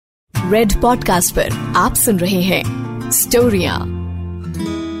Red podcast पर आप सुन रहे हैं स्टोरियां।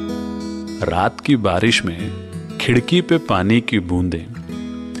 रात की बारिश में खिड़की पे पानी की बूंदें,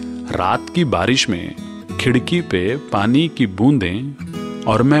 रात की बारिश में खिड़की पे पानी की बूंदें,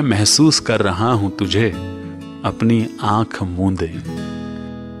 और मैं महसूस कर रहा हूं तुझे अपनी आंख मूंदे।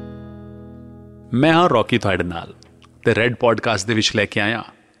 मैं हाँ रॉकी ਤੁਹਾਡੇ ਨਾਲ ਤੇ ਰੈਡ ਪੋਡਕਾਸਟ ਦੇ ਵਿੱਚ ਲੈ ਕੇ ਆਇਆ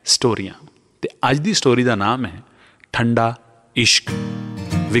ਸਟੋਰੀਆਂ। ਤੇ ਅੱਜ ਦੀ ਸਟੋਰੀ ਦਾ ਨਾਮ ਹੈ ਠੰਡਾ ਇਸ਼ਕ।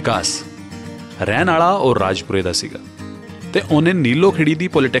 ਵਿਕਾਸ ਰਹਿਣ ਵਾਲਾ ਔਰ ਰਾਜਪੁਰੇ ਦਾ ਸੀਗਾ ਤੇ ਉਹਨੇ ਨੀਲੋ ਖੇੜੀ ਦੀ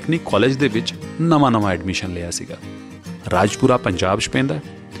ਪੋਲੀਟੈਕਨਿਕ ਕਾਲਜ ਦੇ ਵਿੱਚ ਨਵਾਂ ਐਡਮਿਸ਼ਨ ਲਿਆ ਸੀਗਾ। ਰਾਜਪੁਰਾ ਪੰਜਾਬ 'ਚ ਪੈਂਦਾ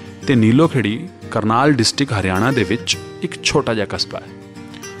ਤੇ ਨੀਲੋ ਖੇੜੀ ਕਰਨਾਲ ਡਿਸਟ੍ਰਿਕਟ ਹਰਿਆਣਾ ਦੇ ਵਿੱਚ ਇੱਕ ਛੋਟਾ ਜਿਹਾ ਕਸਬਾ ਹੈ।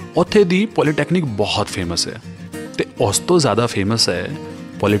 ਉੱਥੇ ਦੀ ਪੋਲੀਟੈਕਨਿਕ ਬਹੁਤ ਫੇਮਸ ਹੈ ਤੇ ਉਸ ਤੋਂ ਜ਼ਿਆਦਾ ਫੇਮਸ ਹੈ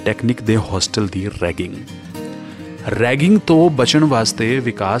ਪੋਲੀਟੈਕਨਿਕ ਦੇ ਹੋਸਟਲ ਦੀ ਰੈਗਿੰਗ ਤੋਂ ਬਚਣ ਵਾਸਤੇ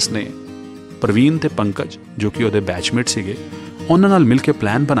ਵਿਕਾਸ ਨੇ ਪ੍ਰਵੀਨ ਤੇ ਪੰਕਜ ਜੋ ਕਿ ਉਹਦੇ ਬੈਚਮੇਟ ਸੀਗੇ ਉਹਨਾਂ ਨਾਲ ਮਿਲ ਕੇ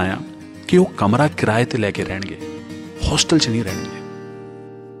ਪਲਾਨ ਬਣਾਇਆ ਕਿ ਉਹ ਕਮਰਾ ਕਿਰਾਏ ਤੇ ਲੈ ਕੇ ਰਹਿਣਗੇ, ਹੋਸਟਲ 'ਚ ਨਹੀਂ ਰਹਿਣਗੇ।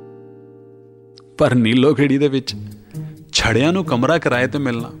 ਪਰ ਨੀਲੋ ਖੇੜੀ ਦੇ ਵਿੱਚ ਛੜਿਆਂ ਨੂੰ ਕਮਰਾ ਕਿਰਾਏ ਤੇ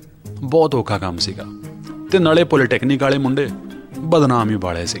ਮਿਲਣਾ ਬਹੁਤ ਔਖਾ ਕੰਮ ਸੀਗਾ ਤੇ ਨਾਲੇ ਪੋਲੀਟੈਕਨਿਕ ਵਾਲੇ ਮੁੰਡੇ ਬਦਨਾਮ ਹੀ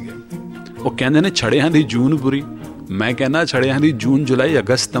ਵਾਲੇ ਸੀਗੇ। ਉਹ ਕਹਿੰਦੇ ਨੇ ਛੜਿਆਂ ਦੀ ਜੂਨ ਬੁਰੀ, ਮੈਂ ਕਹਿੰਦਾ ਛੜਿਆਂ ਦੀ ਜੂਨ ਜੁਲਾਈ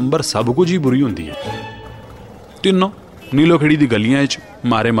ਅਗਸਤ ਸਤੰਬਰ ਸਭ ਕੁਝ ਹੀ ਬੁਰੀ ਹੁੰਦੀ ਹੈ। ਤਿੰਨੋਂ ਨੀਲੋ ਖੇੜੀ ਦੀ ਗਲੀਆਂ 'ਚ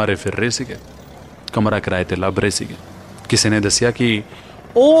ਮਾਰੇ ਫਿਰ ਰਹੇ ਸੀਗੇ, ਕਮਰਾ ਕਿਰਾਏ ਤੇ ਲੱਭ ਰਹੇ ਸੀਗੇ। ਕਿਸੇ ਨੇ ਦੱਸਿਆ ਕਿ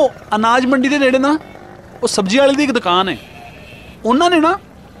ਉਹ ਅਨਾਜ ਮੰਡੀ ਦੇ ਨੇੜੇ ਨਾ ਉਹ ਸਬਜ਼ੀ ਵਾਲੇ ਦੀ ਇੱਕ ਦੁਕਾਨ ਹੈ, ਉਹਨਾਂ ਨੇ ਨਾ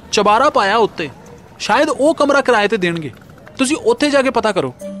ਚਬਾਰਾ ਪਾਇਆ ਉੱਤੇ, ਸ਼ਾਇਦ ਉਹ ਕਮਰਾ ਕਿਰਾਏ ਤੇ ਦੇਣਗੇ, ਤੁਸੀਂ ਉੱਥੇ ਜਾ ਕੇ ਪਤਾ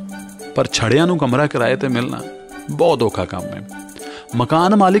ਕਰੋ। ਪਰ ਛੜਿਆਂ ਨੂੰ ਕਮਰਾ ਕਿਰਾਏ ਤੇ ਮਿਲਣਾ ਬਹੁਤ ਔਖਾ ਕੰਮ ਹੈ।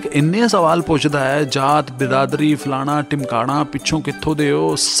 ਮਕਾਨ ਮਾਲਿਕ ਇੰਨੇ ਸਵਾਲ ਪੁੱਛਦਾ ਹੈ, ਜਾਤ ਬਿਰਾਦਰੀ ਫਲਾਣਾ ਟਿਮਕਾਣਾ, ਪਿੱਛੋਂ ਕਿੱਥੋਂ ਦੇ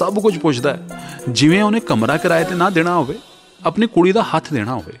ਹੋ, ਸਭ ਕੁਝ ਪੁੱਛਦਾ ਹੈ, ਜਿਵੇਂ ਉਹਨੇ ਕਮਰਾ ਕਿਰਾਏ ਤੇ ਨਾ ਦੇਣਾ ਹੋਵੇ, ਆਪਣੀ ਕੁੜੀ ਦਾ ਹੱਥ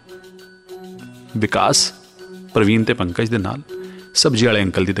ਦੇਣਾ ਹੋਵੇ। ਵਿਕਾਸ ਪ੍ਰਵੀਨ ਤੇ ਪੰਕਜ ਦੇ ਨਾਲ ਸਬਜ਼ੀ ਵਾਲੇ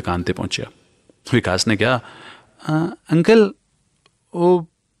ਅੰਕਲ ਦੀ ਦੁਕਾਨ ਤੇ ਪਹੁੰਚਿਆ। ਵਿਕਾਸ ਨੇ ਕਿਹਾ, ਅੰਕਲ ਉਹ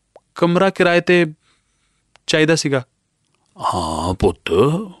ਕਮਰਾ ਕਿਰਾਏ ਤੇ ਚਾਹੀਦਾ ਸੀਗਾ। ਹਾਂ ਪੁੱਤ,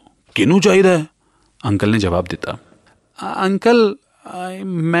 ਕਿਹਨੂੰ ਚਾਹੀਦਾ ਹੈ? ਅੰਕਲ ਨੇ ਜਵਾਬ ਦਿੱਤਾ। ਅੰਕਲ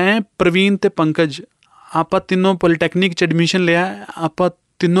ਮੈਂ ਪ੍ਰਵੀਨ ਤੇ ਪੰਕਜ ਆਪਾਂ ਤਿੰਨੋਂ ਪੋਲੀਟੈਕਨਿਕ 'ਚ ਐਡਮਿਸ਼ਨ ਲਿਆ, ਆਪਾਂ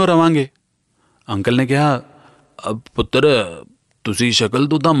ਤਿੰਨੋਂ ਰਵਾਂਗੇ। ਅੰਕਲ ਨੇ ਕਿਹਾ, ਪੁੱਤਰ ਤੁਸੀਂ ਸ਼ਕਲ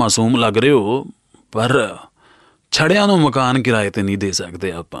ਤੋਂ ਤਾਂ ਮਾਸੂਮ ਲੱਗ ਰਹੇ ਹੋ, ਪਰ ਛੜਿਆਂ ਨੂੰ ਮਕਾਨ ਕਿਰਾਏ ਤੇ ਨਹੀਂ ਦੇ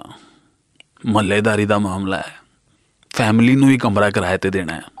ਸਕਦੇ ਆਪਾਂ, ਮਹੱਲੇਦਾਰੀ ਦਾ ਮਾਮਲਾ ਹੈ, ਫੈਮਿਲੀ ਨੂੰ ਹੀ ਕਮਰਾ ਕਿਰਾਏ ਤੇ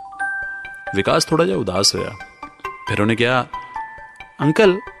ਦੇਣਾ ਹੈ। ਵਿਕਾਸ ਥੋੜ੍ਹਾ ਜਿਹਾ ਉਦਾਸ ਹੋਇਆ। ਫਿਰ ਉਹਨੇ ਕਿਹਾ,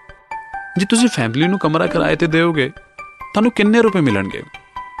 ਅੰਕਲ ਜੇ ਤੁਸੀਂ ਫੈਮਿਲੀ ਨੂੰ ਕਮਰਾ ਕਿਰਾਏ ਤੇ ਦਿਓਗੇ ਤੁਹਾਨੂੰ ਕਿੰਨੇ ਰੁਪਏ ਮਿਲਣਗੇ?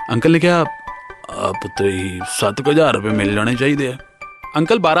 ਅੰਕਲ ਨੇ ਕਿਹਾ, ਪੁੱਤਰ 7,000 ਰੁਪਏ ਮਿਲ ਜਾਣੇ ਚਾਹੀਦੇ ਆ।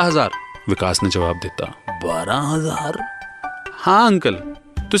 ਅੰਕਲ 12,000, ਵਿਕਾਸ ਨੇ ਜਵਾਬ ਦਿੱਤਾ। 12,000? ਹਾਂ ਅੰਕਲ,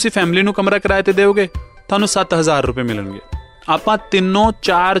 ਤੁਸੀਂ ਫੈਮਿਲੀ ਨੂੰ ਕਮਰਾ ਕਿਰਾਏ ਤੇ ਦਿਓਗੇ ਤੁਹਾਨੂੰ 7,000 ਰੁਪਏ ਮਿਲਣਗੇ, ਆਪਾਂ ਤਿੰਨੋਂ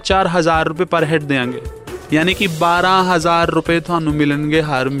 4,000 ਰੁਪਏ ਪਰ ਹੈਡ ਦੇਵਾਂਗੇ, ਯਾਨੀ ਕਿ 12,000 ਰੁਪਏ ਤੁਹਾਨੂੰ ਮਿਲਣਗੇ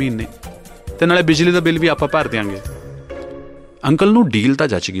ਹਰ ਮਹੀਨੇ, ਤੇ ਨਾਲੇ ਬਿਜਲੀ ਦਾ ਬਿੱਲ ਵੀ ਆਪਾਂ ਭਰ ਦਿਆਂਗੇ। ਅੰਕਲ ਨੂੰ ਡੀਲ ਤਾਂ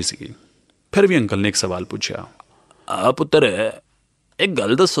ਜੱਚ ਗਈ ਸੀਗੀ, ਫਿਰ ਵੀ ਅੰਕਲ ਨੇ ਇੱਕ ਸਵਾਲ ਪੁੱਛਿਆ, ਪੁੱਤਰ ਇੱਕ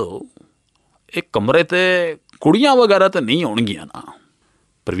ਗੱਲ ਦੱਸੋ, ਇਹ ਕਮਰੇ ਤੇ ਕੁੜੀਆਂ ਵਗੈਰਾ ਤਾਂ ਨਹੀਂ ਆਉਣਗੀਆਂ ਨਾ?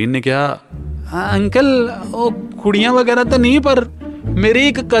 ਪ੍ਰਵੀਨ ਨੇ ਕਿਹਾ, ਅੰਕਲ ਉਹ ਕੁੜੀਆਂ ਵਗੈਰਾ ਤਾਂ ਨਹੀਂ, ਪਰ ਮੇਰੀ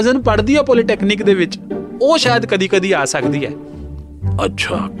ਇੱਕ ਕਜ਼ਨ ਪੜ੍ਹਦੀ ਆ ਪੋਲੀਟੈਕਨਿਕ ਦੇ ਵਿੱਚ, ਉਹ ਸ਼ਾਇਦ ਕਦੀ ਆ ਸਕਦੀ ਹੈ।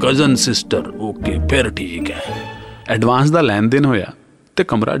 ਅੱਛਾ ਕਜ਼ਨ ਸਿਸਟਰ, ਓਕੇ ਫਿਰ ਠੀਕ ਹੈ। ਐਡਵਾਂਸ ਦਾ ਲੈਣ ਦੇਣ ਹੋਇਆ ਤੇ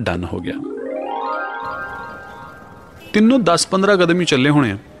ਕਮਰਾ ਡਨ ਹੋ ਗਿਆ। ਤਿੰਨੋਂ 10-15 ਕਦਮ ਹੀ ਚੱਲੇ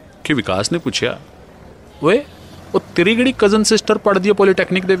ਹੋਣੇ ਆ ਕਿ ਵਿਕਾਸ ਨੇ ਪੁੱਛਿਆ, ਓਏ ਉਹ ਤੇਰੀ ਕਿਹੜੀ ਕਜ਼ਨ ਸਿਸਟਰ ਪੜ੍ਹਦੀ ਆ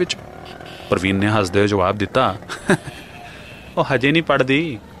ਪੋਲੀਟੈਕਨਿਕ ਦੇ ਵਿੱਚ? ਪ੍ਰਵੀਨ ਨੇ ਹੱਸਦੇ ਹੋਏ ਜਵਾਬ ਦਿੱਤਾ, ਉਹ ਹਜੇ ਨਹੀਂ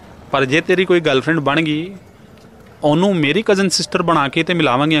ਪੜ੍ਹਦੀ, ਪਰ ਜੇ ਤੇਰੀ ਕੋਈ ਗਰਲਫ੍ਰੈਂਡ ਬਣ ਗਈ ਉਹਨੂੰ ਮੇਰੀ ਕਜ਼ਨ ਸਿਸਟਰ ਬਣਾ ਕੇ ਤੇ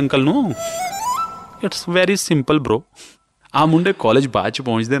ਮਿਲਾਵਾਂਗੇ ਅੰਕਲ ਨੂੰ। It's very simple bro. ਆਹ ਮੁੰਡੇ ਕਾਲਜ ਬਾਅਦ 'ਚ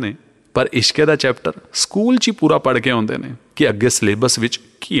ਪਹੁੰਚਦੇ ਨੇ, ਪਰ ਇਸ਼ਕੇ ਦਾ ਚੈਪਟਰ ਸਕੂਲ 'ਚ ਹੀ ਪੂਰਾ ਪੜ੍ਹ ਕੇ ਆਉਂਦੇ ਨੇ ਕਿ ਅੱਗੇ ਸਿਲੇਬਸ ਵਿੱਚ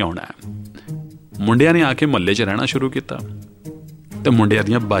ਕੀ ਆਉਣਾ ਹੈ। ਮੁੰਡਿਆਂ ਨੇ ਆ ਕੇ ਮਹੱਲੇ 'ਚ ਰਹਿਣਾ ਸ਼ੁਰੂ ਕੀਤਾ ਤੇ ਮੁੰਡਿਆਂ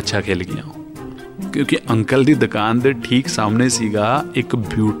ਦੀਆਂ ਬਾਛਾਂ ਖਿਲ ਗਈਆਂ, ਕਿਉਂਕਿ ਅੰਕਲ ਦੀ ਦੁਕਾਨ ਦੇ ਠੀਕ ਸਾਹਮਣੇ ਸੀਗਾ ਇੱਕ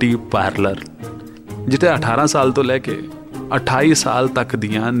ਬਿਊਟੀ ਪਾਰਲਰ, ਜਿੱਥੇ 18 ਸਾਲ ਤੋਂ ਲੈ ਕੇ 28 ਸਾਲ ਤੱਕ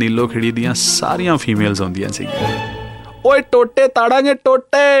ਦੀਆਂ ਨੀਲੋ ਖੇੜੀ ਦੀਆਂ ਸਾਰੀਆਂ ਫੀਮੇਲਸ ਆਉਂਦੀਆਂ ਸੀਗੀਆਂ। ਓਏ ਟੋਟੇ ਤਾੜਾਂਗੇ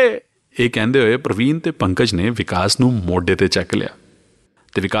ਟੋਟੇ, ਇਹ ਕਹਿੰਦੇ ਹੋਏ ਪ੍ਰਵੀਨ ਤੇ ਪੰਕਜ ਨੇ ਵਿਕਾਸ ਨੂੰ ਮੋਢੇ ਤੇ ਚੱਕ ਲਿਆ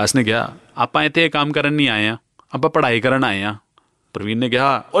ਤੇ ਵਿਕਾਸ ਨੇ ਕਿਹਾ, ਆਪਾਂ ਇੱਥੇ ਇਹ ਕੰਮ ਕਰਨ ਨਹੀਂ ਆਏ ਆ, ਆਪਾਂ ਪੜ੍ਹਾਈ ਕਰਨ ਆਏ ਆ। ਪ੍ਰਵੀਨ ਨੇ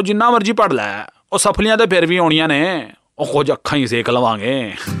ਕਿਹਾ, ਉਹ ਜਿੰਨਾ ਮਰਜ਼ੀ ਪੜ੍ਹ ਲੈ, ਉਹ ਸਫਲੀਆਂ ਤਾਂ ਫਿਰ ਵੀ ਆਉਣੀਆਂ ਨੇ, ਉਹ ਕੁਝ ਅੱਖਾਂ ਹੀ ਸੇਕ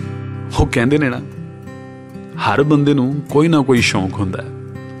ਲਵਾਂਗੇ। ਉਹ ਕਹਿੰਦੇ ਨੇ ਨਾ, ਹਰ ਬੰਦੇ ਨੂੰ ਕੋਈ ਨਾ ਕੋਈ ਸ਼ੌਂਕ ਹੁੰਦਾ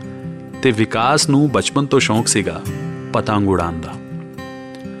ਤੇ ਵਿਕਾਸ ਨੂੰ ਬਚਪਨ ਤੋਂ ਸ਼ੌਂਕ ਸੀਗਾ ਪਤੰਗ ਉਡਾਉਣ ਦਾ।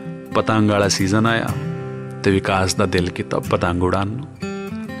 ਪਤੰਗ ਵਾਲਾ ਸੀਜ਼ਨ ਆਇਆ ਤੇ ਵਿਕਾਸ ਦਾ ਦਿਲ ਕੀਤਾ ਪਤੰਗ ਉਡਾਉਣ ਨੂੰ।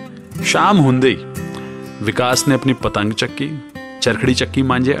 ਸ਼ਾਮ ਹੁੰਦੇ ਹੀ ਵਿਕਾਸ ਨੇ ਆਪਣੀ ਪਤੰਗ ਚੱਕੀ, ਚਰਖੜੀ ਚੱਕੀ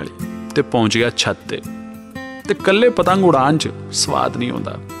ਮਾਂਝੇ ਵਾਲੀ, ਤੇ ਪਹੁੰਚ ਗਿਆ ਛੱਤ ਤੇ ਕੱਲੇ ਪਤੰਗ ਉਡਾਉਣ 'ਚ ਸਵਾਦ ਨਹੀਂ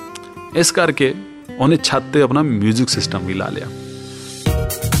ਆਉਂਦਾ। ਇਸ ਕਰਕੇ ਉਹਨੇ ਛੱਤ ਤੇ ਆਪਣਾ ਮਿਊਜ਼ਿਕ ਸਿਸਟਮ ਵੀ ਲਾ ਲਿਆ।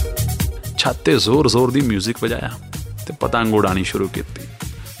 ਛੱਤ ਤੇ ਜ਼ੋਰ ਦੀ ਮਿਊਜ਼ਿਕ ਵਜਾਇਆ ਤੇ ਪਤੰਗ ਉਡਾਣੀ ਸ਼ੁਰੂ ਕੀਤੀ।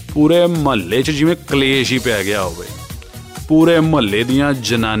 ਪੂਰੇ ਮਹੱਲੇ 'ਚ ਜਿਵੇਂ ਕਲੇਸ਼ ਹੀ ਪੈ ਗਿਆ ਹੋਵੇ। ਪੂਰੇ ਮਹੱਲੇ ਦੀਆਂ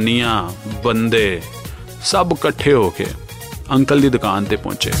ਜਨਾਨੀਆਂ, ਬੰਦੇ ਸਭ ਇਕੱਠੇ ਹੋ ਕੇ ਅੰਕਲ ਦੀ ਦੁਕਾਨ ਤੇ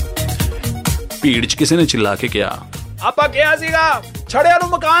ਪਹੁੰਚੇ। ਭੀੜ 'ਚ ਕਿਸੇ ਨੇ ਚਿੱਲਾ ਕੇ ਕਿਹਾ, ਆਪਾਂ ਕਿਹਾ ਸੀਗਾ ਛੜਿਆਂ ਨੂੰ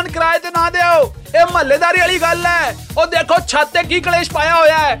ਮਕਾਨ ਕਿਰਾਏ ਤੇ ਨਾ ਦਿਓ, ਇਹ ਮਹੱਲੇਦਾਰੀ ਵਾਲੀ ਗੱਲ ਹੈ। ਉਹ ਦੇਖੋ ਛੱਤ ਤੇ ਕੀ ਕਲੇਸ਼ ਪਾਇਆ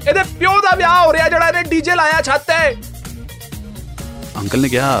ਹੋਇਆ ਹੈ, ਇਹਦੇ ਪਿਓ ਦਾ ਵਿਆਹ ਹੋ ਰਿਹਾ ਜਿਹੜਾ ਇਹਨੇ ਡੀਜੇ ਲਾਇਆ ਛੱਤ ਤੇ। ਅੰਕਲ ਨੇ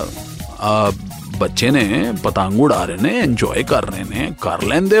ਕਿਹਾ, ਬੱਚੇ ਨੇ ਪਤੰਗ ਉਡਾ ਰਹੇ ਨੇ, ਇੰਜੋਏ ਕਰ ਰਹੇ ਨੇ, ਕਰ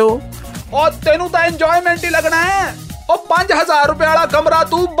ਲੈਂਦੇ ਹੋ। ਉਹ ਤੈਨੂੰ ਤਾਂ ਇੰਜੋਇਮੈਂਟ ਹੀ ਲੱਗਣਾ ਹੈ। ਉਹ 5000 ਰੁਪਏ ਵਾਲਾ ਕਮਰਾ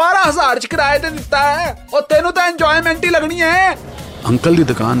ਤੂੰ 12000 ਚ ਕਿਰਾਏ ਤੇ ਦਿੱਤਾ ਹੈ। ਉਹ ਤੈਨੂੰ ਤਾਂ ਇੰਜੋਇਮੈਂਟ ਹੀ ਲੱਗਣੀ ਹੈ। ਅੰਕਲ ਦੀ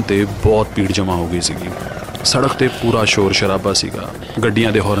ਦੁਕਾਨ ਤੇ ਬਹੁਤ ਭੀੜ ਜਮਾ ਹੋ ਗਈ ਸੀਗੀ। ਸੜਕ ਤੇ ਪੂਰਾ ਸ਼ੋਰ ਸ਼ਰਾਬਾ ਸੀਗਾ,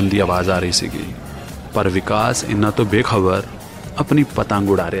 ਗੱਡੀਆਂ ਦੇ ਹੌਰਨ ਦੀ ਆਵਾਜ਼ ਆ ਰਹੀ ਸੀਗੀ। ਪਰ ਵਿਕਾਸ ਇਹਨਾਂ ਤੋਂ ਬੇਖਬਰ ਆਪਣੀ ਪਤੰਗ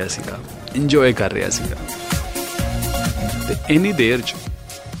ਉਡਾ ਰਿਹਾ ਸੀਗਾ, ਇੰਜੋਏ ਕਰ ਰਿਹਾ ਸੀਗਾ। ਤੇ ਇੰਨੀ ਦੇਰ 'ਚ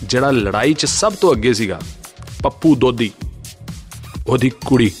ਜਿਹੜਾ ਲੜਾਈ 'ਚ ਸਭ ਤੋਂ ਅੱਗੇ ਸੀਗਾ, ਪੱਪੂ ਦੋਦੀ, ਉਹਦੀ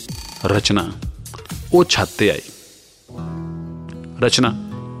ਕੁੜੀ ਰਚਨਾ, ਉਹ ਛੱਤ ਤੇ ਆਈ। ਰਚਨਾ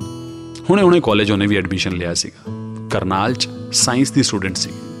ਹੁਣੇ ਕਾਲਜ ਉਹਨੇ ਵੀ ਐਡਮਿਸ਼ਨ ਲਿਆ ਸੀਗਾ। ਕਰਨਾਲ 'ਚ ਸਾਇੰਸ ਦੀ ਸਟੂਡੈਂਟ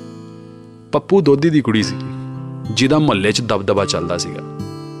ਸੀ। ਪੱਪੂ ਦੋਦੀ ਦੀ ਕੁੜੀ ਸੀ ਜਿਹਦਾ ਮੁਹੱਲੇ 'ਚ ਦਬਦਬਾ ਚੱਲਦਾ ਸੀਗਾ।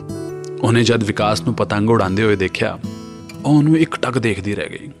 ਉਹਨੇ ਜਦ ਵਿਕਾਸ ਨੂੰ ਪਤੰਗ ਉਡਾਉਂਦੇ ਹੋਏ ਦੇਖਿਆ, ਉਹਨੂੰ ਇੱਕ ਟਕ ਦੇਖਦੀ ਰਹਿ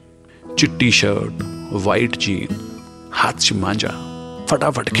ਗਈ। ਚਿੱਟੀ ਸ਼ਰਟ, ਵਾਈਟ ਜੀਨ, ਹੱਥ 'ਚ ਮਾਂਜਾ,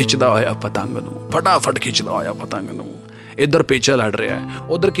 ਫਟਾਫਟ ਖਿੱਚਦਾ ਹੋਇਆ ਪਤੰਗ ਨੂੰ। ਇੱਧਰ ਪੇਚਾ ਲੜ ਰਿਹਾ ਹੈ,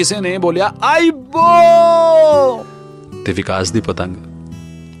 ਉਧਰ ਕਿਸੇ ਨੇ ਬੋਲਿਆ ਆਈਬੋ, ਤੇ ਵਿਕਾਸ ਦੀ ਪਤੰਗ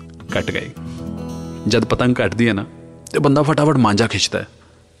ਕੱਟ ਗਈ। ਜਦ ਪਤੰਗ ਕੱਟਦੀ ਹੈ ਨਾ ਤੇ ਬੰਦਾ ਫਟਾਫਟ ਮਾਂਜਾ ਖਿੱਚਦਾ ਹੈ,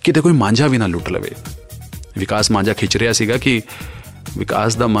 ਕਿਤੇ ਕੋਈ ਮਾਂਜਾ ਵੀ ਨਾ ਲੁੱਟ ਲਵੇ। ਵਿਕਾਸ ਮਾਂਜਾ ਖਿੱਚ ਰਿਹਾ ਸੀਗਾ ਕਿ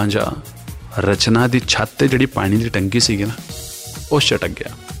ਵਿਕਾਸ ਦਾ ਮਾਂਜਾ ਰਚਨਾ ਦੀ ਛੱਤ ਤੇ ਜਿਹੜੀ ਪਾਣੀ ਦੀ ਟੰਕੀ ਸੀਗੀ ਨਾ, ਉਸ 'ਚ ਅਟਕ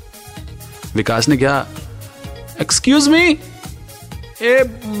ਗਿਆ। ਵਿਕਾਸ ਨੇ ਕਿਹਾ, ਐਕਸਕਿਊਜ਼ ਮੀ, ਇਹ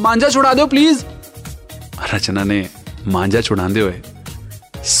ਮਾਂਜਾ ਛੁਡਾ ਦਿਓ ਪਲੀਜ਼। ਰਚਨਾ ਨੇ ਮਾਂਜਾ ਛੁਡਾਉਂਦੇ ਹੋਏ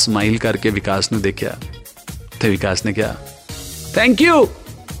ਸਮਾਈਲ ਕਰਕੇ ਵਿਕਾਸ ਨੂੰ ਦੇਖਿਆ ਤੇ ਵਿਕਾਸ ਨੇ ਕਿਹਾ, ਥੈਂਕ ਯੂ।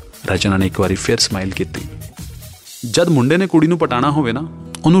 ਰਚਨਾ ਨੇ ਇੱਕ ਵਾਰੀ ਫਿਰ ਸਮਾਈਲ ਕੀਤੀ। ਜਦ ਮੁੰਡੇ ਨੇ ਕੁੜੀ ਨੂੰ ਪਟਾਣਾ ਹੋਵੇ ਨਾ,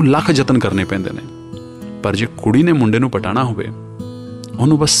 ਉਹਨੂੰ ਲੱਖ ਯਤਨ ਕਰਨੇ ਪੈਂਦੇ ਨੇ, ਪਰ ਜੇ ਕੁੜੀ ਨੇ ਮੁੰਡੇ ਨੂੰ ਪਟਾਣਾ ਹੋਵੇ,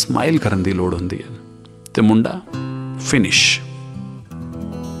 ਉਹਨੂੰ ਬਸ ਸਮਾਈਲ ਕਰਨ ਦੀ ਲੋੜ ਹੁੰਦੀ ਹੈ ਤੇ ਮੁੰਡਾ ਫਿਨਿਸ਼।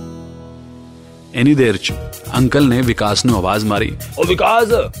 ਇੰਨੀ ਦੇਰ 'ਚ ਅੰਕਲ ਨੇ ਵਿਕਾਸ ਨੂੰ ਆਵਾਜ਼ ਮਾਰੀ, ਓ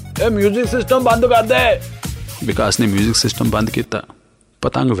ਵਿਕਾਸ, ਇਹ ਮਿਊਜ਼ਿਕ ਸਿਸਟਮ ਬੰਦ ਕਰ ਦੇ। ਵਿਕਾਸ ਨੇ ਮਿਊਜ਼ਿਕ ਸਿਸਟਮ ਬੰਦ ਕੀਤਾ।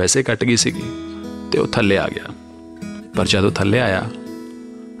 ਪਤੰਗ ਵੈਸੇ ਕੱਟ ਗਈ ਸੀਗੀ ਤੇ ਉਹ ਥੱਲੇ ਆ ਗਿਆ। ਪਰ ਜਦੋਂ ਥੱਲੇ ਆਇਆ,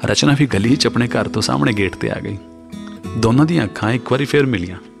 ਰਚਨਾ ਵੀ ਗਲੀ 'ਚ ਆਪਣੇ ਘਰ ਤੋਂ ਸਾਹਮਣੇ ਗੇਟ ਤੇ ਆ ਗਈ। ਦੋਨਾਂ ਦੀਆਂ ਅੱਖਾਂ ਇੱਕ ਵਾਰੀ ਫਿਰ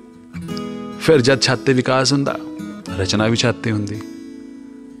ਮਿਲੀਆਂ। ਫਿਰ ਜਦ ਛੱਤ ਤੇ ਵਿਕਾਸ ਹੁੰਦਾ, ਰਚਨਾ ਵੀ ਛੱਤ ਤੇ ਹੁੰਦੀ।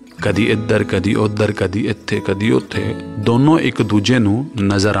 ਕਦੀ ਇੱਧਰ, ਕਦੀ ਉੱਧਰ, ਕਦੀ ਇੱਥੇ, ਕਦੀ ਉੱਥੇ। ਦੋਨੋਂ ਇੱਕ ਦੂਜੇ ਨੂੰ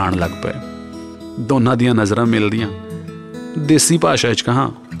ਨਜ਼ਰ ਆਉਣ ਲੱਗ ਪਏ। ਦੋਨਾਂ ਦੀਆਂ ਨਜ਼ਰਾਂ ਮਿਲਦੀਆਂ। ਦੇਸੀ ਭਾਸ਼ਾ 'ਚ ਕਹਾਂ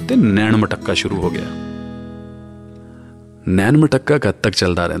ਤੇ ਨੈਣ ਮਟੱਕਾ ਸ਼ੁਰੂ ਹੋ ਗਿਆ। ਨੈਣ ਮਟੱਕਾ ਕਦ ਤੱਕ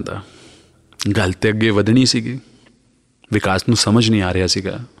ਚੱਲਦਾ ਰਹਿੰਦਾ? ਗੱਲ ਤੇ ਅੱਗੇ ਵਧਣੀ ਸੀਗੀ। ਵਿਕਾਸ ਨੂੰ ਸਮਝ ਨਹੀਂ ਆ ਰਿਹਾ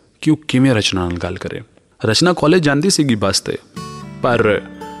ਸੀਗਾ ਕਿ ਉਹ ਕਿਵੇਂ ਰਚਨਾ ਨਾਲ ਗੱਲ ਕਰੇ। ਰਚਨਾ ਕਾਲਜ ਜਾਂਦੀ ਸੀਗੀ ਬੱਸ ਤੇ, ਪਰ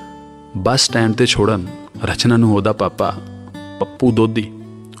ਬੱਸ ਸਟੈਂਡ ਤੇ ਛੋੜਨ ਰਚਨਾ ਨੂੰ ਉਹਦਾ ਪਾਪਾ ਪੱਪੂ ਦੋਦੀ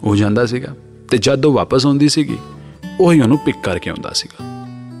ਉਹ ਜਾਂਦਾ ਸੀਗਾ, ਤੇ ਜਦ ਉਹ ਵਾਪਸ ਆਉਂਦੀ ਸੀਗੀ, ਉਹੀ ਉਹਨੂੰ ਪਿਕ ਕਰਕੇ ਆਉਂਦਾ ਸੀਗਾ।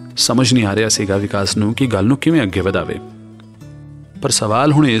 ਸਮਝ ਨਹੀਂ ਆ ਰਿਹਾ ਸੀਗਾ ਵਿਕਾਸ ਨੂੰ ਕਿ ਗੱਲ ਨੂੰ ਕਿਵੇਂ ਅੱਗੇ ਵਧਾਵੇ। ਪਰ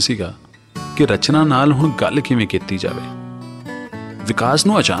ਸਵਾਲ ਹੁਣ ਇਹ ਸੀਗਾ ਕਿ ਰਚਨਾ ਨਾਲ ਹੁਣ ਗੱਲ ਕਿਵੇਂ ਕੀਤੀ ਜਾਵੇ। ਵਿਕਾਸ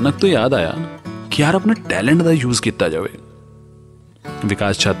ਨੂੰ ਅਚਾਨਕ ਤੋਂ ਯਾਦ ਆਇਆ ਕਿ ਯਾਰ ਆਪਣੇ ਟੈਲੈਂਟ ਦਾ ਯੂਜ਼ ਕੀਤਾ ਜਾਵੇ।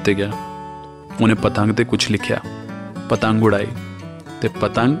 ਵਿਕਾਸ ਛੱਤ ਤੇ ਗਿਆ। ਉਹਨੇ ਪਤੰਗ ਤੇ ਕੁਝ ਲਿਖਿਆ, ਪਤੰਗ ਉਡਾਈ ਤੇ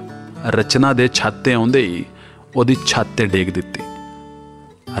ਪਤੰਗ ਰਚਨਾ ਦੇ ਛੱਤ ਤੇ ਆਉਂਦੇ ਹੀ ਉਹਦੀ ਛੱਤ ਤੇ ਡੇਗ ਦਿੱਤੀ।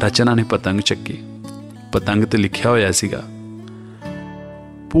 ਰਚਨਾ ਨੇ ਪਤੰਗ ਚੱਕੀ। ਪਤੰਗ ਤੇ ਲਿਖਿਆ ਹੋਇਆ ਸੀਗਾ,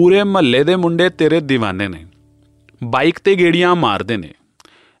 ਪੂਰੇ ਮਹੱਲੇ ਦੇ ਮੁੰਡੇ ਤੇਰੇ دیਵਾਨੇ ਨੇ, ਬਾਈਕ ਤੇ ਗੇੜੀਆਂ ਮਾਰਦੇ ਨੇ,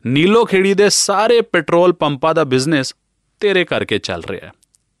 ਨੀਲੋ ਖੇੜੀ ਦੇ ਸਾਰੇ ਪੈਟਰੋਲ ਪੰਪਾਂ ਦਾ ਬਿਜ਼ਨਸ ਤੇਰੇ ਕਰਕੇ ਚੱਲ ਰਿਹਾ ਹੈ।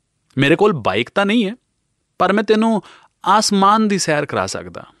 ਮੇਰੇ ਕੋਲ ਬਾਈਕ ਤਾਂ ਨਹੀਂ ਹੈ, ਪਰ ਮੈਂ ਤੈਨੂੰ ਆਸਮਾਨ ਦੀ ਸੈਰ ਕਰਾ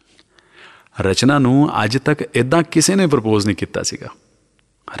ਸਕਦਾ। ਰਚਨਾ ਨੂੰ ਅੱਜ ਤੱਕ ਇਦਾਂ ਕਿਸੇ ਨੇ ਪ੍ਰਪੋਜ਼ ਨਹੀਂ ਕੀਤਾ ਸੀਗਾ।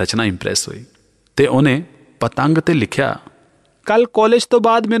 ਰਚਨਾ ਇੰਪ੍ਰੈਸ ਹੋਈ ਤੇ ਉਹਨੇ ਪਤੰਗ ਤੇ ਲਿਖਿਆ, ਕੱਲ ਕਾਲਜ ਤੋਂ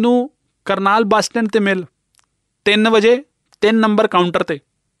ਬਾਅਦ ਮੈਨੂੰ ਕਰਨਾਲ ਬੱਸ ਸਟੈਂਡ ਤੇ ਮਿਲ, 3 ਵਜੇ 3 ਨੰਬਰ ਕਾਊਂਟਰ ਤੇ।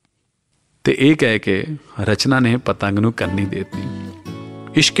 ਤੇ ਇਹ ਕਹਿ ਕੇ ਰਚਨਾ ਨੇ ਪਤੰਗ ਨੂੰ ਕੰਨੀ ਦੇ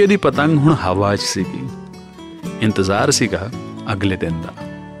ਦਿੱਤੀ। ਇਸ਼ਕੇ ਦੀ ਪਤੰਗ ਹੁਣ ਹਵਾ 'ਚ ਸੀਗੀ। ਇੰਤਜ਼ਾਰ ਸੀਗਾ ਅਗਲੇ ਦਿਨ ਦਾ।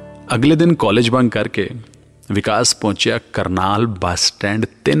 ਅਗਲੇ ਦਿਨ ਕਾਲਜ ਬੰਕ ਕਰਕੇ ਵਿਕਾਸ ਪਹੁੰਚਿਆ Karnal bus stand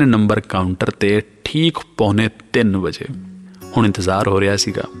 3 number counter ਤੇ ਠੀਕ 2:45 ਵਜੇ। ਹੁਣ ਇੰਤਜ਼ਾਰ ਹੋ ਰਿਹਾ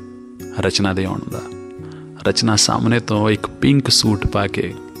ਸੀਗਾ ਰਚਨਾ ਦੇ ਆਉਣ ਦਾ। ਰਚਨਾ ਸਾਹਮਣੇ ਤੋਂ ਇੱਕ ਪਿੰਕ ਸੂਟ ਪਾ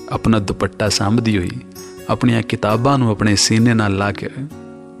ਕੇ अपना दुपट्टा सांभदी हुई अपनियां किताबां नूं अपने सीने नाल ला के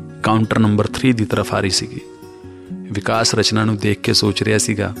काउंटर नंबर 3 की तरफ आ रही सीगी। विकास रचना नूं देख के सोच रहा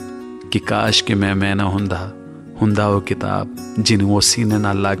सीगा कि काश कि मैं ना हुंदा वो किताब जिन्हों वो सीने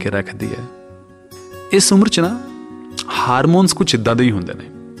नाल ला के रखदी है। इस उम्र च ना हारमोन्स कुछ इदां दे ही हुंदे ने,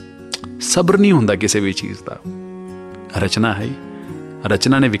 सब्र नहीं हुंदा किसी भी चीज़ का। रचना है,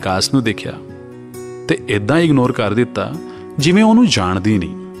 रचना ने विकास नूं देखिया ते इदां इग्नोर कर दिता जिवें ओनू जाणदी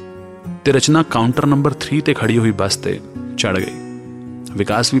नहीं, ते रचना काउंटर नंबर 3 ते खड़ी हुई बस ते चढ़ गई।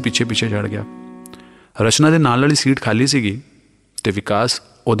 विकास भी पीछे पीछे चढ़ गया। रचना दे नाल वाली सीट खाली सीगी ते विकास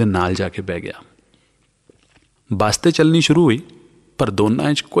ओदे नाल जाके बह गया। बस ते चलनी शुरू हुई पर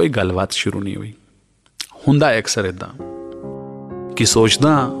दोनां च कोई गलबात शुरू नहीं हुई। हुंदा अक्सर इदां कि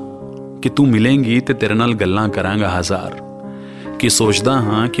सोचदा कि तू मिलेंगी ते तेरे नाल गल्लां करांगा हज़ार, कि सोचदा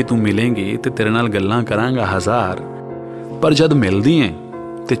हाँ कि तू मिलेंगी ते तेरे नाल गल्लां करांगा हज़ार, पर जद मिलदी हैं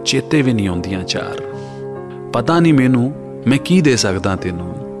ते चेते भी नहीं आउंदियां चार। पता नहीं मैनू मैं की दे सकदा तेनू,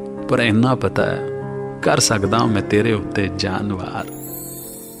 पर इन्ना पता है कर सकदा मैं तेरे उत्ते जान वार।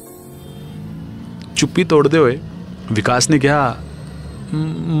 चुप्पी तोड़ते हुए विकास ने कहा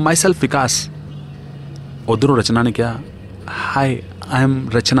माई सेल्फ विकास। उधरों रचना ने कहा हाय आई एम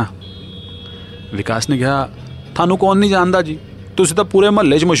रचना। विकास ने कहा थानू कौन नहीं जानता जी, तुसीं तां पूरे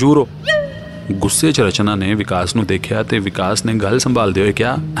महल्ले च मशहूर हो। गुस्से च रचना ने विकास नूं देखिया ते विकास ने गल संभालते हुए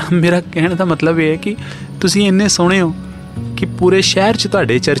कहा मेरा कहने का मतलब यह है कि तुसीं इन्ने सोहणे हो कि पूरे शहर च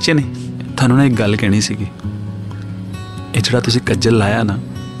तुहाडे चर्चे ने। थानू ने एक गल कहनी सीगी, ये जिहड़ा तुसीं कज्जल लाया ना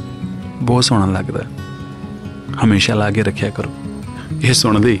बहुत सोहना लगदा, हमेशा ला के रखिया करो। यह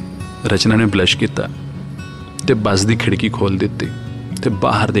सुनदे रचना ने ब्लश किया ते बस की खिड़की खोल दी ते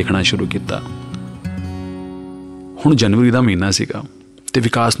बाहर देखना शुरू किया। हुण जनवरी का महीना सीगा ते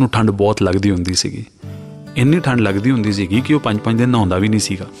विकास नूं ठंड बहुत लगदी हुंदी सीगी। इन्नी ठंड लगदी हुंदी सीगी कि वह 5-5 दिन नहाउंदा भी नहीं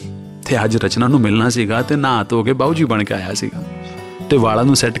सीगा। ते अज रचना नूं मिलना सीगा ते नहा धो के बाऊ जी बन के आया सीगा। ते वालां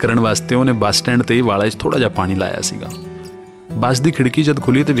नूं सैट करन वास्ते उहने बस स्टैंड ते ही वालां 'च थोड़ा जिहा पानी लाया सीगा। बस की खिड़की जद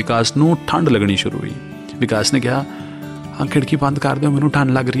खुली तो विकास नूं ठंड लगनी शुरू हुई। विकास ने कहा हाँ खिड़की बंद कर दो, मैनूं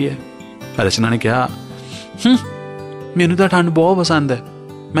ठंड लग रही है। रचना ने कहा मैनूं तां ठंड बहुत पसंद है,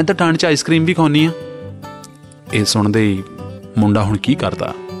 मैं तो ठंड च आइसक्रीम भी खानी हाँ। ये सुनते ही मुंडा हुण की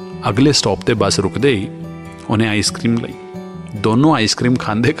करता, अगले स्टॉप ते बस रुकते ही उन्हें आइसक्रीम लई। दोनों आइसक्रीम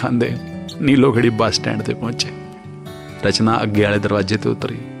खांदे खांदे नीलोखड़ी बस स्टैंड ते पहुंचे। रचना अगे वाले दरवाजे ते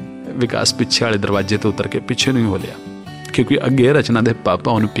उतरी, विकास पिछे वाले दरवाजे ते उतर के पिछे नहीं हो लिया क्योंकि अगे रचना दे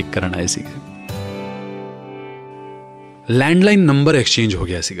पापा उन्हें पिक करन आए सीगे। लैंडलाइन नंबर एक्सचेंज हो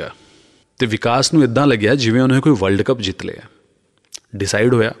गया सीगा ते विकास नूं इदां लग्या जिवें उन्हें कोई वर्ल्ड कप जित लिया।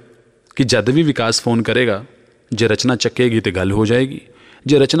 डिसाइड होया कि जद भी विकास फोन करेगा जे रचना चकेगी तो गल हो जाएगी,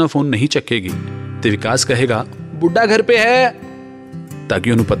 जे रचना फोन नहीं चकेगी तो विकास कहेगा बुड्ढा घर पे है,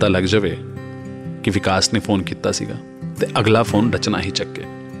 ताकि उन्हें पता लग जाए कि विकास ने फोन किया सीगा ते अगला फोन रचना ही चके।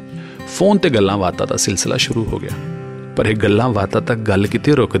 फोन ते गल्लां बातां दा सिलसिला शुरू हो गया, पर यह गल्लां बातां तक गल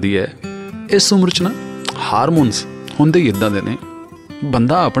किते रुकदी है। इस उम्र च ना हारमोन्स हुंदे ही इदां दे ने,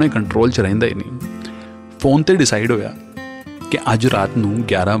 बंदा अपने कंट्रोल च रहिंदा ही नहीं। फोन ते डिसाइड होया कि अज रात नूं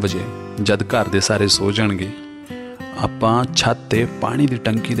 11 बजे जद घर दे सारे सो जाणगे आपां छत ते पानी की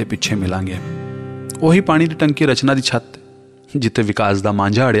टंकी के पिछे मिलांगे। उही पानी की टंकी रचना की छत जिते विकास का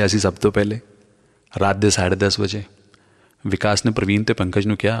मांझा अड़िया सी सब तो पहले। रात के 10:30 बजे विकास ने प्रवीण ते पंकज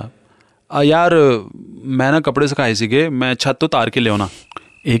नूं कहा यार मैं ना कपड़े सुखाए सीगे, मैं छत तो तार के लियाना।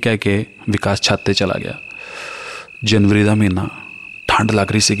 ये कह के विकास छत ते चला गया। जनवरी का महीना, ठंड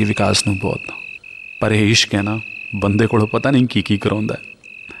लग रही सी विकास नूं बहुत, पर यह इश्क है ना बंदे को पता नहीं की कराउंदा है।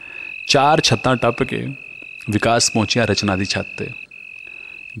 4 छत्तां टप के विकास पहुंचा रचना की छत ते।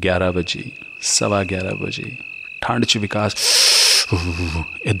 11 बजे, 11:15 बजे ठंड च विकास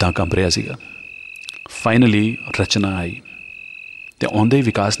इदां कंब रहा सीगा। फाइनली रचना आई ते आउंदे ही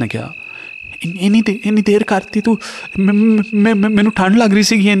विकास ने कहा इन्नी देर करती तू, मैनू ठंड लग रही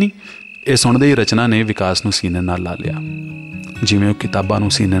सी इन्नी। ये सुनते ही रचना ने विकास नूं सीने नाल ला लिया जिवें वो किताबां नूं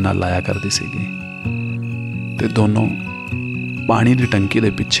सीने नाल लाया करदी सीगी ते दोनों पानी की टंकी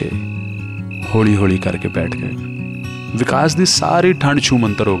के पिछे हौली हौली करके बैठ गए। विकास की सारी ठंड छू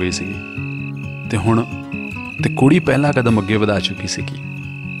मंतर हो गई सी ते हुण ते कुड़ी पहला कदम अगे वधा चुकी सी।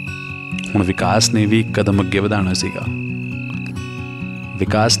 हुण विकास ने भी कदम अगे वधाना सीगा।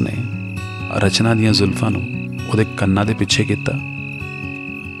 विकास ने रचना दियां जुल्फां नूं उहदे कन्नां दे पिछे कीता,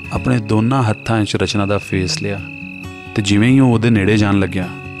 अपने दोनों हत्थां 'च रचना का फेस लिया ते जिवें ही उहदे नेड़े जान लग्या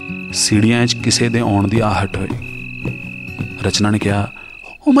सीढ़ियां 'च किसे दे आउण दी आहट होई। रचना ने कहा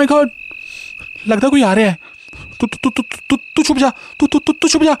ओ माय गॉड लगता कोई आ रहा है, तू छुप जा, तू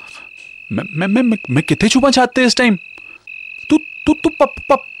छुप जा। मैं कितने छुपा चाहते इस टाइम, तू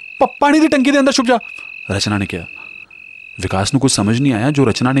पानी की टंकी के अंदर छुप जा। रचना ने कहा। विकास ਨੂੰ ਕੁਝ ਸਮਝ ਨਹੀਂ ਆਇਆ। ਜੋ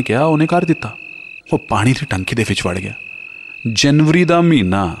ਰਚਨਾ ਨੇ ਕਿਹਾ ਉਹਨੇ ਕਰ ਦਿੱਤਾ। ਉਹ ਪਾਣੀ ਦੀ ਟੰਕੀ ਦੇ ਵਿੱਚ ਵੜ ਗਿਆ। ਜਨਵਰੀ ਦਾ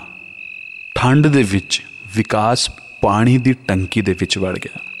ਮਹੀਨਾ, ਠੰਡ ਦੇ ਵਿੱਚ ਵਿਕਾਸ ਪਾਣੀ ਦੀ ਟੰਕੀ ਦੇ ਵਿੱਚ ਵੜ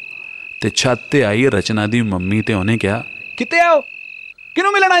ਗਿਆ ਤੇ ਛੱਤ ਤੇ ਆਈ ਰਚਨਾ ਦੀ ਮੰਮੀ ਤੇ ਉਹਨੇ ਕਿਹਾ, ਕਿੱਥੇ ਆਓ?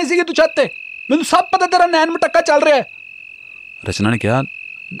 ਕਿਹਨੂੰ ਮਿਲਣ ਆਈ ਸੀਗੀ ਤੂੰ ਛੱਤ ਤੇ? ਮੈਨੂੰ ਸਭ ਪਤਾ ਤੇਰਾ ਨੈਣ ਮਟੱਕਾ ਚੱਲ ਰਿਹਾ ਹੈ। ਰਚਨਾ ਨੇ ਕਿਹਾ,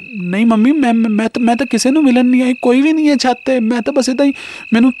 ਨਹੀਂ ਮੰਮੀ, ਮੈਂ ਤਾਂ ਕਿਸੇ ਨੂੰ ਮਿਲਣ ਨਹੀਂ ਆਈ, ਕੋਈ ਵੀ ਨਹੀਂ ਹੈ ਛੱਤ ਤੇ। ਮੈਂ ਤਾਂ ਬਸ ਇੱਦਾਂ ਹੀ,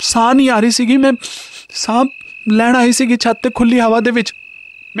 ਮੈਨੂੰ ਸਾਹ ਨਹੀਂ ਆ ਰਹੀ ਸੀਗੀ, ਮੈਂ ਸਾਹ ਲੈਣ ਆਈ ਸੀਗੀ ਛੱਤ ਤੇ ਖੁੱਲੀ ਹਵਾ ਦੇ ਵਿੱਚ।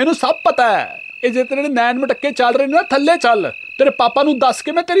 ਮੈਨੂੰ ਸਭ ਪਤਾ ਹੈ, ਇਹ ਜੇ ਤੇਰੇ ਨੈਣ ਮਟੱਕੇ ਚੱਲ ਰਹੇ ਨੇ ਨਾ, ਥੱਲੇ ਚੱਲ, ਤੇਰੇ ਪਾਪਾ ਨੂੰ ਦੱਸ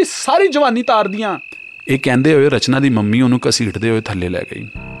ਕੇ ਮੈਂ ਤੇਰੀ ਸਾਰੀ ਜਵਾਨੀ ਤਾਰ ਦੀਆਂ। ਇਹ ਕਹਿੰਦੇ ਹੋਏ ਰਚਨਾ ਦੀ ਮੰਮੀ ਉਹਨੂੰ ਘਸੀਟਦੇ ਹੋਏ ਥੱਲੇ ਲੈ ਗਈ।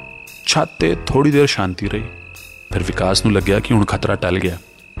 ਛੱਤ ਤੇ ਥੋੜੀ ਦੇਰ ਸ਼ਾਂਤੀ ਰਹੀ। ਫਿਰ ਵਿਕਾਸ ਨੂੰ ਲੱਗਿਆ ਕਿ ਹੁਣ ਖਤਰਾ ਟਲ ਗਿਆ।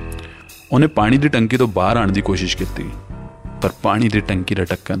 ਉਹਨੇ ਪਾਣੀ ਦੀ ਟੰਕੀ ਤੋਂ ਬਾਹਰ ਆਉਣ ਦੀ ਕੋਸ਼ਿਸ਼ ਕੀਤੀ, ਪਰ ਪਾਣੀ ਦੀ ਟੰਕੀ ਦਾ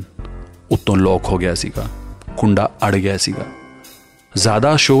ਢੱਕਣ ਉੱਤੋਂ ਲੌਕ ਹੋ ਗਿਆ ਸੀਗਾ, ਕੁੰਡਾ ਅੜ ਗਿਆ ਸੀਗਾ।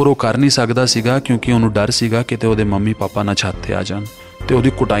 ਜ਼ਿਆਦਾ ਸ਼ੋਰ ਉਹ ਕਰ ਨਹੀਂ ਸਕਦਾ ਸੀਗਾ ਕਿਉਂਕਿ ਉਹਨੂੰ ਡਰ ਸੀਗਾ ਕਿਤੇ ਉਹਦੇ ਮੰਮੀ ਪਾਪਾ ਨਾ ਛੱਤ ਤੇ ਆ ਜਾਣ ਤੇ ਉਹਦੀ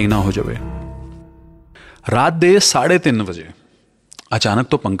ਕੁਟਾਈ ਨਾ ਹੋ ਜਾਵੇ। ਰਾਤ ਦੇ 3:30 ਵਜੇ ਅਚਾਨਕ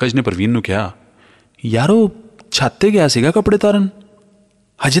ਤੋਂ ਪੰਕਜ ਨੇ ਪ੍ਰਵੀਨ ਨੂੰ ਕਿਹਾ, ਯਾਰ ਉਹ ਛੱਤ ਤੇ ਗਿਆ ਸੀਗਾ ਕੱਪੜੇ ਤਾਰਨ,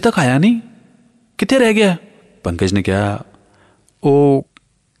 ਹਜੇ ਤੱਕ ਆਇਆ ਨਹੀਂ, ਕਿੱਥੇ ਰਹਿ ਗਿਆ? ਪੰਕਜ ਨੇ ਕਿਹਾ, ਉਹ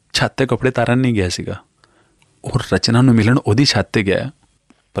ਛੱਤ ਤੇ ਕੱਪੜੇ ਤਾਰਨ ਨਹੀਂ ਗਿਆ ਸੀਗਾ, ਉਹ ਰਚਨਾ ਨੂੰ ਮਿਲਣ ਉਹਦੀ ਛੱਤ ਤੇ ਗਿਆ।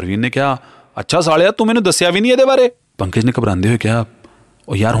 ਪ੍ਰਵੀਨ ਨੇ ਕਿਹਾ, ਅੱਛਾ ਸਾਲਿਆ, ਤੂੰ ਮੈਨੂੰ ਦੱਸਿਆ ਵੀ ਨਹੀਂ ਇਹਦੇ ਬਾਰੇ। ਪੰਕਜ ਨੇ ਘਬਰਾਉਂਦੇ ਹੋਏ ਕਿਹਾ,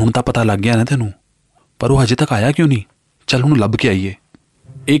 ਉਹ ਯਾਰ ਹੁਣ ਤਾਂ ਪਤਾ ਲੱਗ ਗਿਆ ਨਾ ਤੈਨੂੰ, ਪਰ ਉਹ ਹਜੇ ਤੱਕ ਆਇਆ ਕਿਉਂ ਨਹੀਂ? ਚੱਲ ਉਹਨੂੰ ਲੱਭ ਕੇ ਆਈਏ।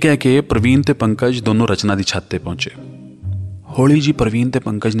 ਇਹ ਕਹਿ ਕੇ ਪ੍ਰਵੀਨ ਤੇ ਪੰਕਜ ਦੋਨੋਂ ਰਚਨਾ ਦੀ ਛੱਤ ਤੇ ਪਹੁੰਚੇ। ਹੌਲੀ ਜੀ ਪ੍ਰਵੀਨ ਤੇ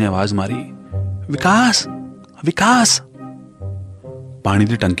ਪੰਕਜ ਨੇ ਆਵਾਜ਼ ਮਾਰੀ, ਵਿਕਾਸ, ਵਿਕਾਸ। ਪਾਣੀ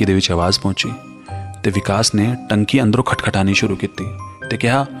ਦੀ ਟੰਕੀ ਦੇ ਵਿੱਚ ਆਵਾਜ਼ ਪਹੁੰਚੀ ਤੇ ਵਿਕਾਸ ਨੇ ਟੰਕੀ ਅੰਦਰੋਂ ਖਟਖਟਾਣੀ ਸ਼ੁਰੂ ਕੀਤੀ ਤੇ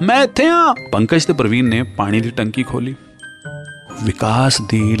ਕਿਹਾ, ਮੈਂ ਇੱਥੇ ਹਾਂ। ਪੰਕਜ ਤੇ ਪ੍ਰਵੀਨ ਨੇ ਪਾਣੀ ਦੀ ਟੰਕੀ ਖੋਲੀ। ਵਿਕਾਸ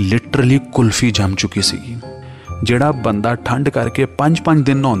ਦੀ ਲਿਟਰਲੀ ਕੁਲਫੀ ਜੰਮ ਚੁੱਕੀ ਸੀਗੀ। ਜਿਹੜਾ ਬੰਦਾ ਠੰਡ ਕਰਕੇ 5-5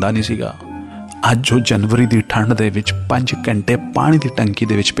 ਦਿਨ ਨਹਾਉਂਦਾ ਨਹੀਂ ਸੀਗਾ, ਅੱਜ ਉਹ ਜਨਵਰੀ ਦੀ ਠੰਡ ਦੇ ਵਿੱਚ 5 ਘੰਟੇ ਪਾਣੀ ਦੀ ਟੰਕੀ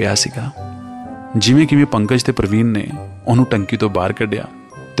ਦੇ ਵਿੱਚ ਪਿਆ ਸੀਗਾ। ਜਿਵੇਂ ਕਿਵੇਂ ਪੰਕਜ ਤੇ ਪ੍ਰਵੀਨ ਨੇ ਉਹਨੂੰ ਟੰਕੀ ਤੋਂ ਬਾਹਰ ਕੱਢਿਆ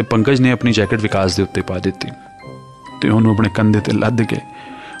ਤੇ ਪੰਕਜ ਨੇ ਆਪਣੀ ਜੈਕਟ ਵਿਕਾਸ ਦੇ ਉੱਤੇ ਪਾ ਦਿੱਤੀ ਤੇ ਉਹਨੂੰ ਆਪਣੇ ਕੰਧੇ ਤੇ ਲੱਦ ਕੇ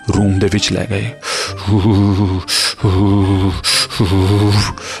ਰੂਮ ਦੇ ਵਿੱਚ ਲੈ ਗਏ।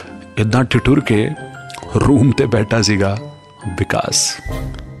 ਇੱਦਾਂ ਠਿਠੁਰ ਕੇ ਰੂਮ ਤੇ ਬੈਠਾ ਸੀਗਾ ਵਿਕਾਸ।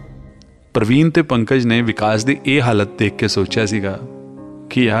 ਪ੍ਰਵੀਨ ਤੇ ਪੰਕਜ ਨੇ ਵਿਕਾਸ ਦੀ ਇਹ ਹਾਲਤ ਦੇਖ ਕੇ ਸੋਚਿਆ ਸੀਗਾ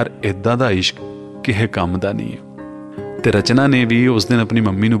ਕਿ ਯਾਰ ਇੱਦਾਂ ਦਾ ਇਸ਼ਕ ਕਿਸੇ ਕੰਮ ਦਾ ਨਹੀਂ ਹੈ। ਤੇ ਰਚਨਾ ਨੇ ਵੀ ਉਸ ਦਿਨ ਆਪਣੀ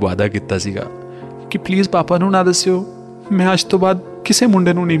ਮੰਮੀ ਨੂੰ ਵਾਅਦਾ ਕੀਤਾ ਸੀਗਾ ਕਿ ਪਲੀਜ਼ ਪਾਪਾ ਨੂੰ ਨਾ ਦੱਸਿਓ, ਮੈਂ ਅੱਜ ਤੋਂ ਬਾਅਦ ਕਿਸੇ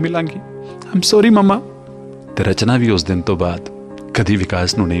ਮੁੰਡੇ ਨੂੰ ਨਹੀਂ ਮਿਲਾਂਗੀ, ਆਮ ਸੌਰੀ ਮਮਾ। ਤੇ ਰਚਨਾ ਵੀ ਉਸ ਦਿਨ ਤੋਂ ਬਾਅਦ ਕਦੀ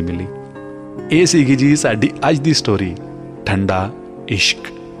ਵਿਕਾਸ ਨੂੰ ਨਹੀਂ ਮਿਲੀ। ਇਹ ਸੀਗੀ ਜੀ ਸਾਡੀ ਅੱਜ ਦੀ ਸਟੋਰੀ, ਠੰਡਾ ਇਸ਼ਕ।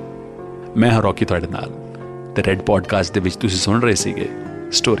 ਮੈਂ ਹਾਂ ਰੌਕੀ ਤੁਹਾਡੇ ਨਾਲ ਤੇ ਰੈਡ ਪੋਡਕਾਸਟ ਦੇ ਵਿੱਚ ਤੁਸੀਂ ਸੁਣ ਰਹੇ ਸੀਗੇ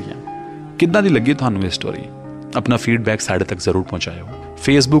ਸਟੋਰੀਆਂ। ਕਿੱਦਾਂ ਦੀ ਲੱਗੀ ਤੁਹਾਨੂੰ ਇਹ ਸਟੋਰੀ? ਆਪਣਾ ਫੀਡਬੈਕ ਸਾਡੇ ਤੱਕ ਜ਼ਰੂਰ ਪਹੁੰਚਾਇਓ।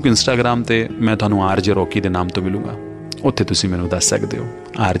 ਫੇਸਬੁੱਕ, ਇੰਸਟਾਗ੍ਰਾਮ ਤੇ ਮੈਂ ਤੁਹਾਨੂੰ ਆਰਜੇ ਰੌਕੀ ਦੇ ਨਾਮ ਤੋਂ ਮਿਲੂੰਗਾ, ਉੱਥੇ ਤੁਸੀਂ ਮੈਨੂੰ ਦੱਸ ਸਕਦੇ ਹੋ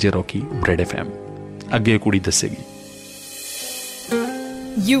ਆਰਜੇ ਰੌਕੀ ਰੈਡ FM। ਅੱਗੇ ਕੁੜੀ ਦੱਸੇਗੀ।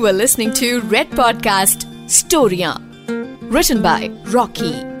 You were listening to Red Podcast Storia, written by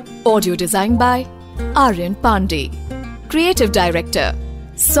Rocky, audio designed by Aryan Pandey, creative director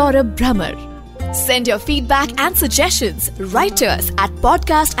Saurabh Brahmer. Send your feedback and suggestions right to us at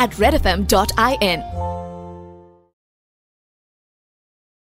podcast@redfm.in.